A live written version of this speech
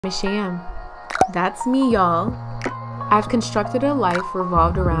Sham. That's me, y'all. I've constructed a life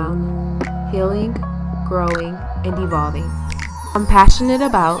revolved around healing, growing, and evolving. I'm passionate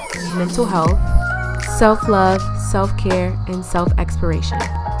about mental health, self-love, self-care, and self-exploration.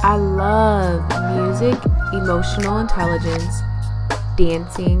 I love music, emotional intelligence,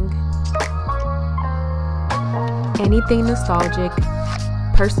 dancing, anything nostalgic,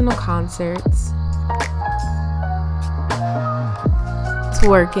 personal concerts,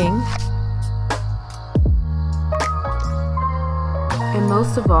 twerking, and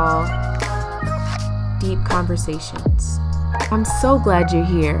most of all, deep conversations. I'm so glad you're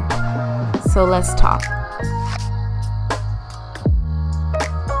here, so let's talk.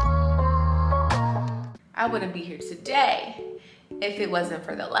 I wouldn't be here today if it wasn't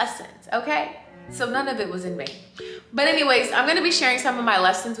for the lessons, okay? So none of it was in vain. But anyways, I'm gonna be sharing some of my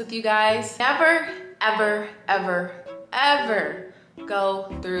lessons with you guys. Never, ever, ever, ever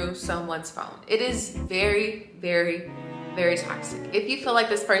go through someone's phone. It is very, very, very toxic. If you feel like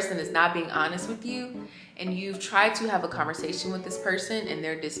this person is not being honest with you and you've tried to have a conversation with this person and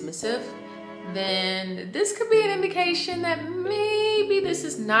they're dismissive, then this could be an indication that maybe this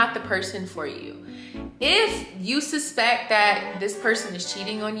is not the person for you. If you suspect that this person is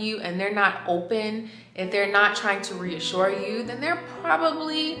cheating on you and they're not open, if they're not trying to reassure you, then they're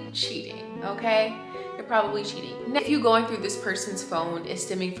probably cheating, okay? They're probably cheating. If you going through this person's phone is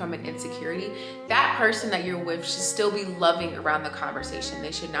stemming from an insecurity, that person that you're with should still be loving around the conversation.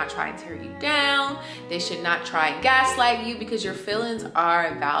 They should not try and tear you down. They should not try and gaslight you, because your feelings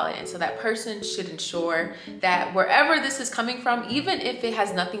are valid. And so that person should ensure that wherever this is coming from, even if it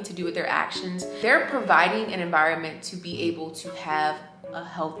has nothing to do with their actions, they're providing an environment to be able to have a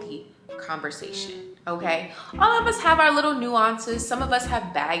healthy conversation. Okay, all of us have our little nuances. Some of us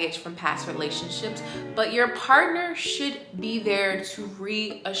have baggage from past relationships, but your partner should be there to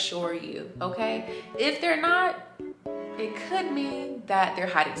reassure you. Okay, if they're not, it could mean that they're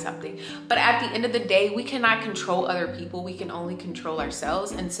hiding something. But at the end of the day, we cannot control other people. We can only control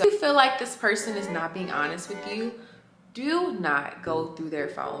ourselves. And so if you feel like this person is not being honest with you, do not go through their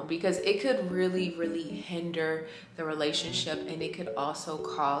phone, because it could really, really hinder the relationship, and it could also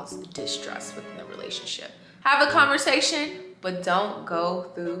cause distrust within the relationship. Have a conversation, but don't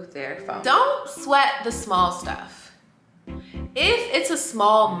go through their phone. Don't sweat the small stuff. If it's a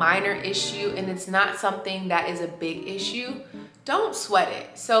small, minor issue and it's not something that is a big issue, don't sweat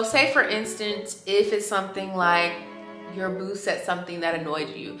it. So say for instance, if it's something like your boo said something that annoyed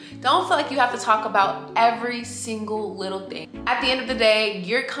you, don't feel like you have to talk about every single little thing. At the end of the day,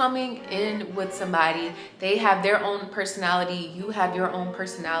 you're coming in with somebody. They have their own personality. You have your own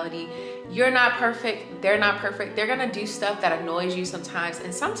personality. You're not perfect. They're not perfect. They're gonna do stuff that annoys you sometimes,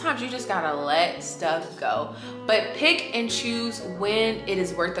 and sometimes you just gotta let stuff go. But pick and choose when it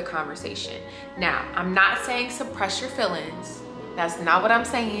is worth a conversation. Now, I'm not saying suppress your feelings. That's not what I'm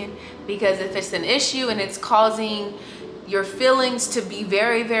saying, because if it's an issue and it's causing your feelings to be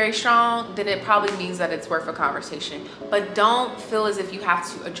very, very strong, then it probably means that it's worth a conversation. But don't feel as if you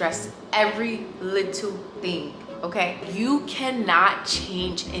have to address every little thing, okay? You cannot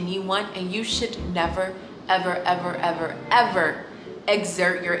change anyone, and you should never, ever, ever, ever, ever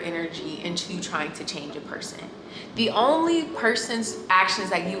exert your energy into trying to change a person. The only person's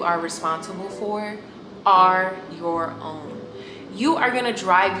actions that you are responsible for are your own. You are gonna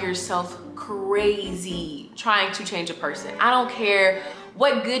drive yourself crazy trying to change a person. I don't care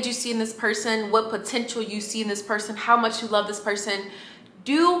what good you see in this person, what potential you see in this person, how much you love this person.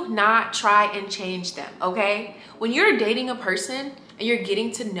 Do not try and change them, okay? When you're dating a person and you're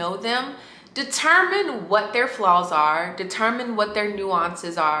getting to know them, determine what their flaws are, determine what their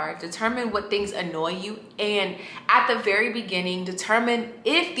nuances are, determine what things annoy you, and at the very beginning, determine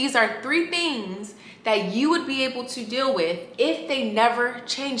if these are 3 things that you would be able to deal with if they never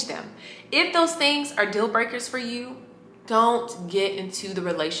change them. If those things are deal breakers for you, don't get into the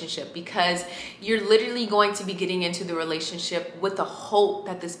relationship, because you're literally going to be getting into the relationship with the hope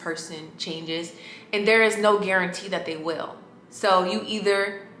that this person changes, and there is no guarantee that they will. So you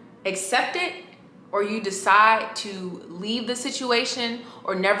either accept it, or you decide to leave the situation,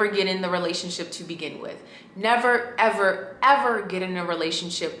 or never get in the relationship to begin with. Never, ever, ever get in a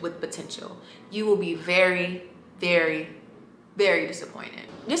relationship with potential. You will be very, very, very disappointed.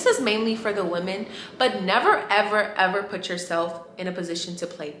 This is mainly for the women, but never, ever, ever put yourself in a position to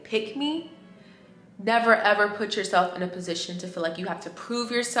play pick me. Never, ever put yourself in a position to feel like you have to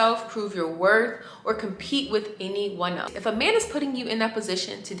prove yourself, prove your worth, or compete with anyone else. If a man is putting you in that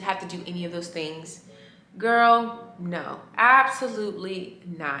position to have to do any of those things, girl, no, absolutely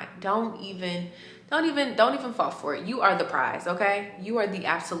not. Don't even don't even fall for it. You are the prize, okay? You are the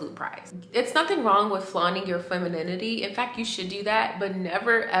absolute prize. It's nothing wrong with flaunting your femininity. In fact, you should do that, but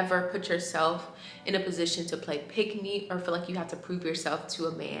never ever put yourself in a position to play pick me or feel like you have to prove yourself to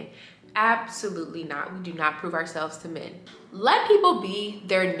a man. Absolutely not. We do not prove ourselves to men. Let people be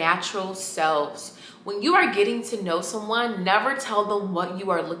their natural selves. When you are getting to know someone, never tell them what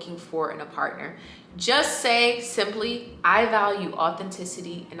you are looking for in a partner. Just say simply, I value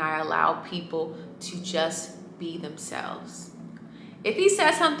authenticity and I allow people to just be themselves. If he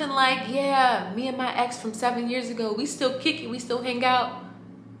says something like, yeah, me and my ex from 7 years ago, we still kick it, we still hang out,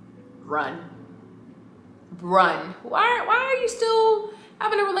 run. Run. Why are you still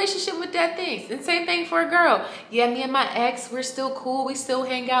having a relationship with that thing? And same thing for a girl. Yeah, me and my ex, we're still cool, we still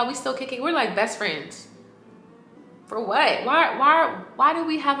hang out, we still kick it. We're like best friends. For what? Why do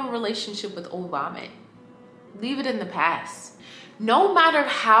we have a relationship with old vomit? Leave it in the past. No matter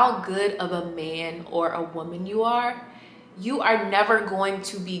how good of a man or a woman you are never going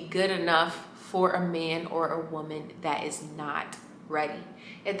to be good enough for a man or a woman that is not ready.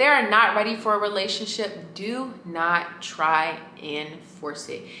 If they are not ready for a relationship, do not try and force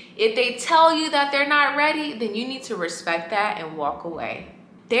it. If they tell you that they're not ready, then you need to respect that and walk away.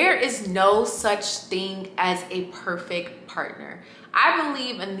 There is no such thing as a perfect partner. I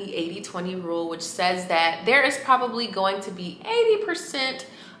believe in the 80-20 rule, which says that there is probably going to be 80%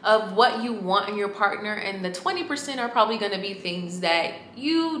 of what you want in your partner, and the 20% are probably going to be things that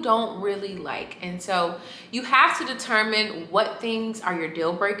you don't really like. And so you have to determine what things are your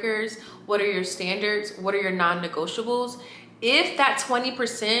deal breakers, what are your standards, what are your non-negotiables. If that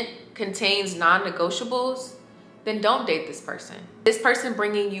 20% contains non-negotiables, then don't date this person. This person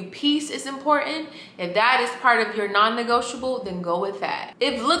bringing you peace is important. If that is part of your non-negotiable, then go with that.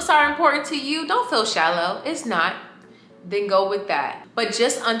 If looks are important to you, don't feel shallow. It's not. Then go with that. But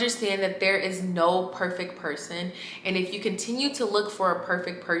just understand that there is no perfect person. And if you continue to look for a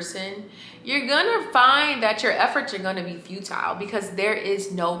perfect person, you're gonna find that your efforts are gonna be futile because there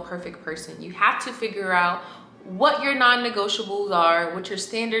is no perfect person. You have to figure out what your non-negotiables are, what your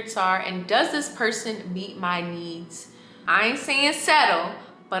standards are, and does this person meet my needs? I ain't saying settle,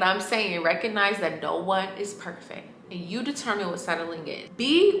 but I'm saying recognize that no one is perfect. And you determine what settling is.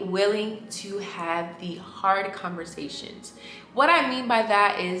 Be willing to have the hard conversations. What I mean by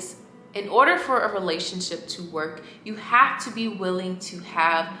that is, in order for a relationship to work, you have to be willing to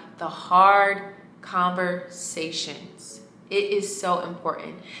have the hard conversations. It is so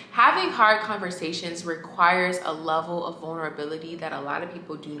important. Having hard conversations requires a level of vulnerability that a lot of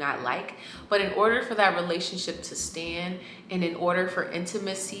people do not like. But in order for that relationship to stand and in order for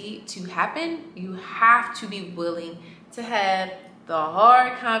intimacy to happen, you have to be willing to have the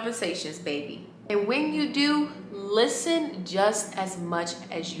hard conversations, baby. And when you do, listen just as much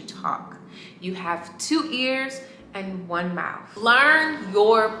as you talk. You have 2 ears and 1 mouth. Learn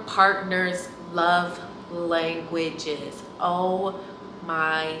your partner's love languages. Oh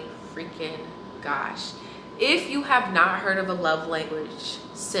my freaking gosh. If you have not heard of a love language,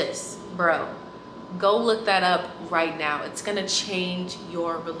 sis, bro, go look that up right now. It's gonna change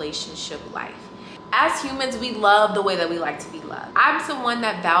your relationship life. As humans, we love the way that we like to be loved. I'm someone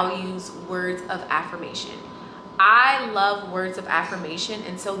that values words of affirmation. I love words of affirmation,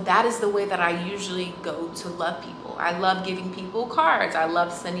 and so that is the way that I usually go to love people. I love giving people cards. I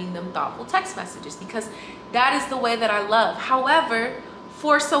love sending them thoughtful text messages because that is the way that I love. However,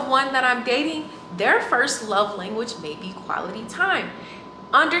 for someone that I'm dating, their first love language may be quality time.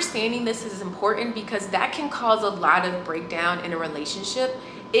 Understanding this is important because that can cause a lot of breakdown in a relationship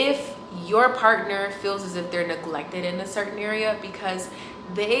if your partner feels as if they're neglected in a certain area because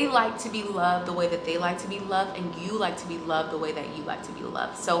they like to be loved the way that they like to be loved, and you like to be loved the way that you like to be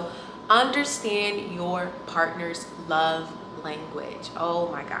loved. So understand your partner's love language.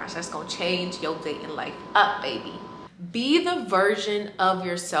 Oh my gosh, that's gonna change your dating life up, baby. Be the version of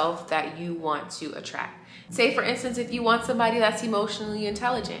yourself that you want to attract. Say for instance, if you want somebody that's emotionally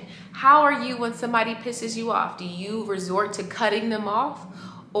intelligent, how are you when somebody pisses you off? Do you resort to cutting them off?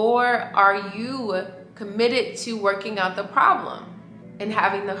 Or are you committed to working out the problem and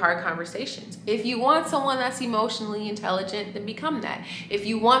having the hard conversations? If you want someone that's emotionally intelligent, then become that. If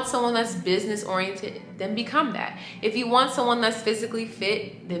you want someone that's business oriented, then become that. If you want someone that's physically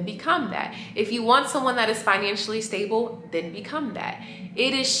fit, then become that. If you want someone that is financially stable, then become that.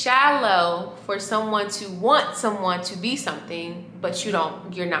 It is shallow for someone to want someone to be something, but you're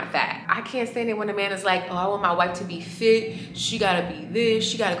not that. I can't stand it when a man is like, oh, I want my wife to be fit. She gotta be this,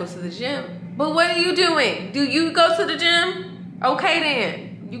 she gotta go to the gym. But what are you doing? Do you go to the gym? Okay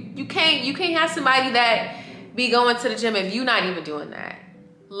then. You can't have somebody that be going to the gym if you're not even doing that.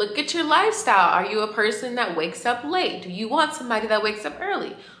 Look at your lifestyle. Are you a person that wakes up late? Do you want somebody that wakes up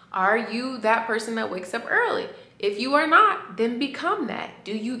early? Are you that person that wakes up early? If you are not, then become that.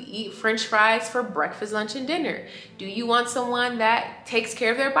 Do you eat French fries for breakfast, lunch, and dinner? Do you want someone that takes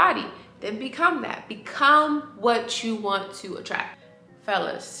care of their body? Then become that. Become what you want to attract.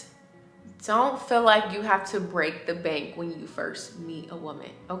 Fellas, don't feel like you have to break the bank when you first meet a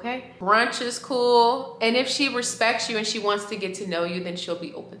woman, okay? Brunch is cool, and if she respects you and she wants to get to know you, then she'll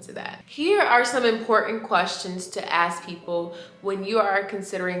be open to that. Here are some important questions to ask people when you are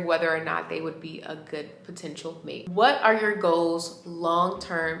considering whether or not they would be a good potential mate. What are your goals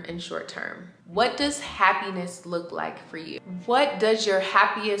long-term and short-term? What does happiness look like for you? What does your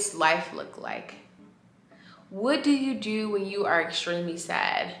happiest life look like? What do you do when you are extremely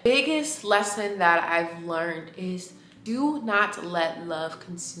sad? Biggest lesson that I've learned is do not let love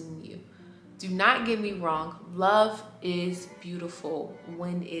consume you. Do not get me wrong, love is beautiful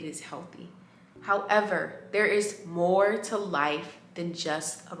when it is healthy. However, there is more to life than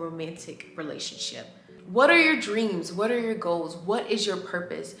just a romantic relationship. What are your dreams? What are your goals? What is your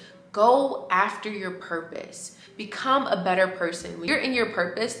purpose? Go after your purpose. Become a better person. When you're in your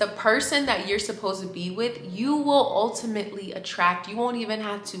purpose, the person that you're supposed to be with, you will ultimately attract. You won't even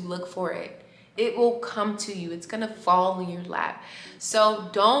have to look for it. It will come to you. It's gonna fall in your lap. So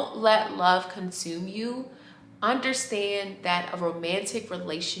don't let love consume you. Understand that a romantic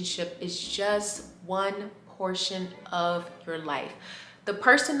relationship is just one portion of your life. The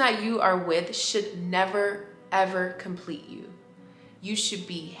person that you are with should never, ever complete you. You should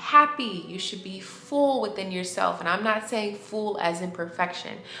be happy, you should be full within yourself. And I'm not saying full as in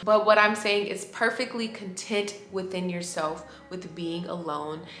perfection, but what I'm saying is perfectly content within yourself with being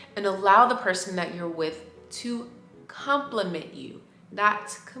alone, and allow the person that you're with to complement you,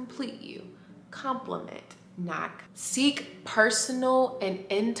 not complete you. Complement, not. Seek personal and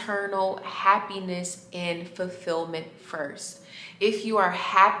internal happiness and fulfillment first. If you are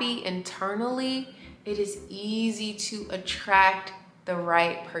happy internally, it is easy to attract the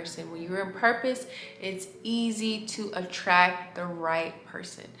right person. When you're in purpose, it's easy to attract the right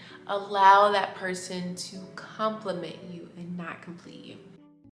person. Allow that person to complement you and not complete you.